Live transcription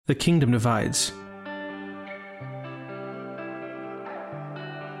The kingdom divides.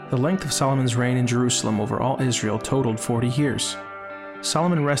 The length of Solomon's reign in Jerusalem over all Israel totaled 40 years.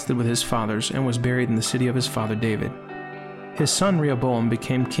 Solomon rested with his fathers and was buried in the city of his father David. His son Rehoboam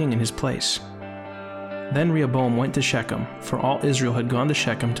became king in his place. Then Rehoboam went to Shechem, for all Israel had gone to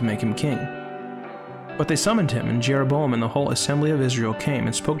Shechem to make him king. But they summoned him, and Jeroboam and the whole assembly of Israel came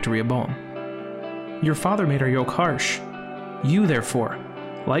and spoke to Rehoboam. "Your father made our yoke harsh. You, therefore,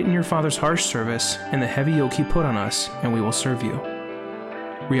 lighten your father's harsh service and the heavy yoke he put on us, and we will serve you."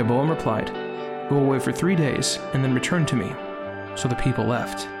 Rehoboam replied, "Go away for 3 days, and then return to me." So the people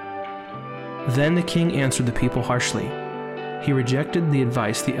left. Then the king answered the people harshly. He rejected the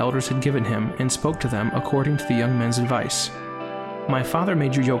advice the elders had given him and spoke to them according to the young men's advice. "My father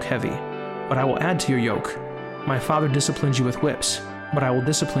made your yoke heavy, but I will add to your yoke. My father disciplined you with whips, but I will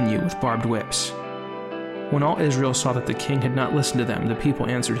discipline you with barbed whips." When all Israel saw that the king had not listened to them, the people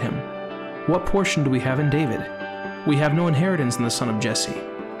answered him, "What portion do we have in David? We have no inheritance in the son of Jesse.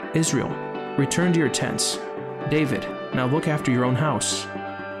 Israel, return to your tents. David, now look after your own house."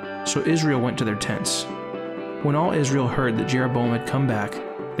 So Israel went to their tents. When all Israel heard that Jeroboam had come back,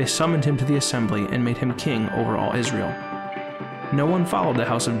 they summoned him to the assembly and made him king over all Israel. No one followed the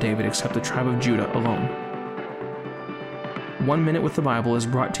house of David except the tribe of Judah alone. 1 Minute with the Bible is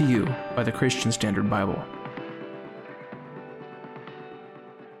brought to you by the Christian Standard Bible.